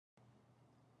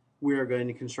we are going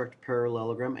to construct a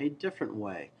parallelogram a different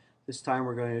way. This time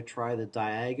we're going to try the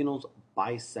diagonals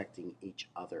bisecting each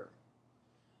other.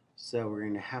 So we're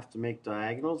going to have to make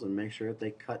diagonals and make sure that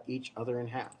they cut each other in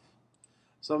half.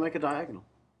 So I'll make a diagonal.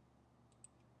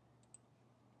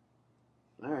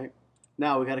 Alright,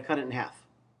 now we got to cut it in half.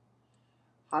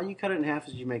 How you cut it in half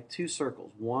is you make two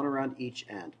circles, one around each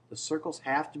end. The circles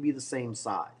have to be the same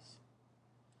size.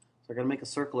 So I'm going to make a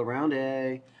circle around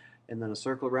A and then a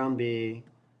circle around B.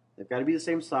 They've got to be the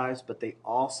same size, but they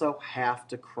also have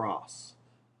to cross.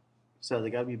 So they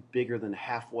got to be bigger than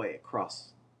halfway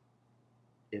across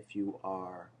if you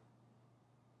are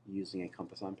using a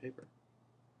compass on paper.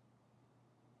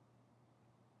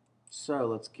 So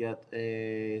let's get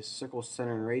a circle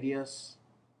center and radius.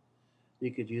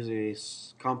 You could use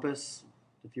a compass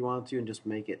if you wanted to and just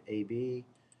make it AB.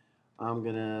 I'm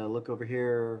going to look over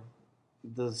here.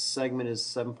 The segment is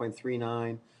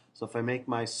 7.39. So if I make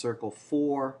my circle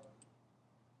 4,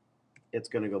 it's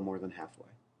going to go more than halfway.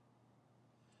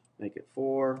 Make it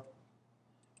 4,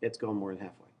 it's going more than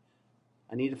halfway.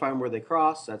 I need to find where they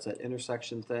cross. That's that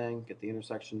intersection thing. Get the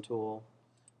intersection tool.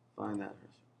 Find that.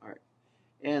 All right.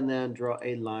 And then draw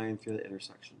a line through the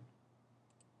intersection.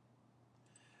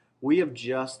 We have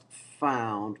just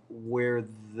found where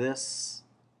this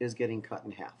is getting cut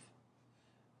in half.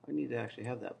 I need to actually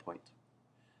have that point.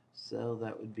 So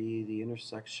that would be the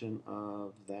intersection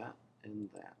of that and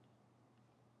that.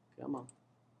 Come on.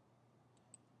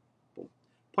 Boom.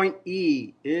 Point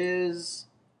E is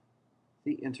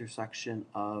the intersection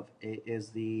of is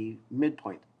the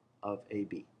midpoint of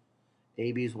AB.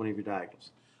 AB is one of your diagonals.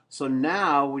 So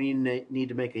now we need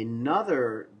to make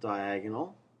another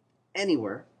diagonal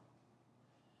anywhere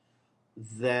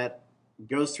that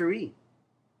goes through E.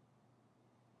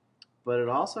 But it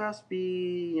also has to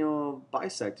be,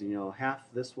 bisected,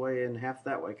 half this way and half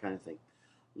that way kind of thing.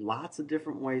 Lots of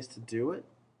different ways to do it.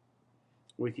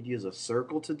 We could use a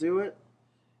circle to do it.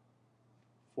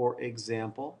 For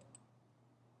example,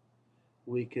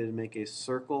 we could make a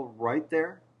circle right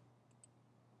there,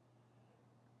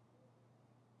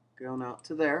 going out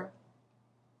to there.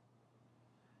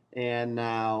 And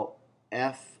now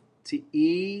F to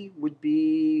E would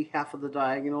be half of the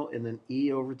diagonal, and then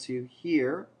E over to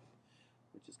here,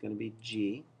 which is going to be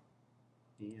G.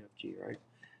 E, F, G, right?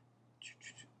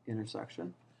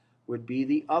 Intersection would be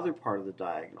the other part of the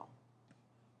diagonal.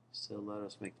 So let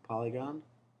us make the polygon.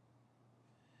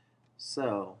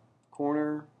 So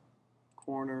corner,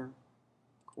 corner,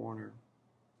 corner,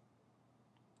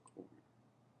 corner.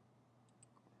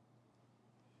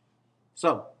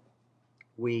 So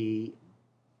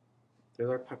there's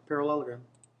our parallelogram.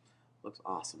 Looks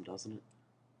awesome, doesn't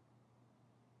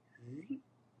it?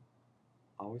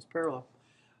 Always parallel.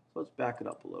 So let's back it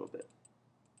up a little bit.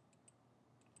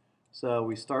 So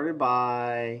we started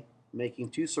by making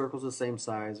two circles the same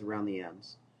size around the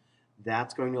ends.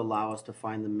 That's going to allow us to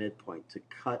find the midpoint, to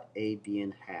cut AB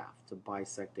in half, to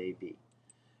bisect AB.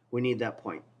 We need that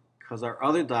point because our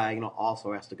other diagonal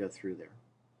also has to go through there.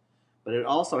 But it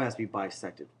also has to be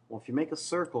bisected. Well, if you make a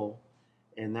circle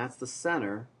and that's the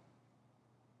center,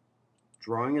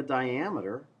 drawing a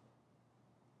diameter,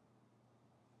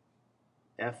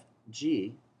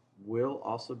 FG will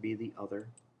also be the other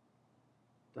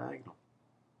diagonal.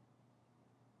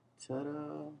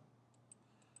 Ta-da!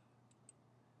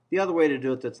 The other way to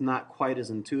do it that's not quite as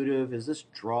intuitive is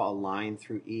just draw a line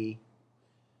through E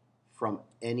from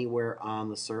anywhere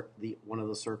on one of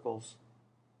the circles.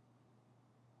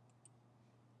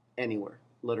 Anywhere,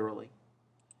 literally.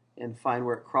 And find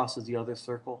where it crosses the other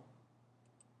circle.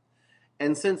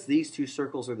 And since these two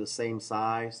circles are the same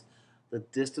size, the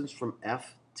distance from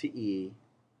F to E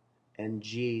and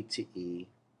G to E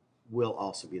will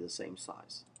also be the same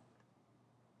size.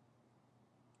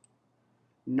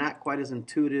 Not quite as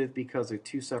intuitive because they're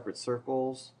two separate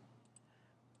circles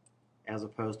as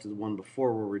opposed to the one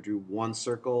before where we drew one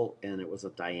circle and it was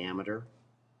a diameter.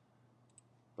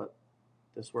 But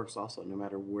this works also no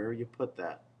matter where you put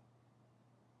that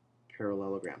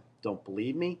parallelogram. Don't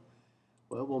believe me?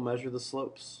 Well, we'll measure the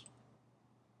slopes.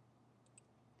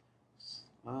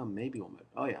 Maybe we'll measure.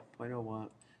 Oh yeah, 0.01.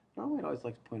 No, I always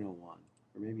like 0.01. Or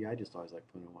maybe I just always like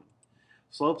 0.01.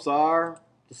 Slopes are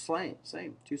the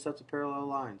same. Two sets of parallel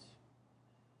lines.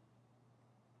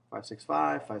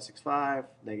 565, 565,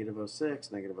 negative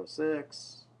 06, negative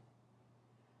 06.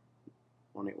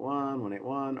 181,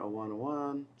 181, 01,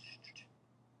 01.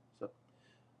 So,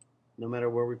 no matter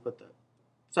where we put that.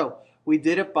 So, we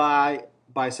did it by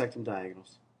bisecting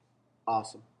diagonals.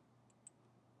 Awesome.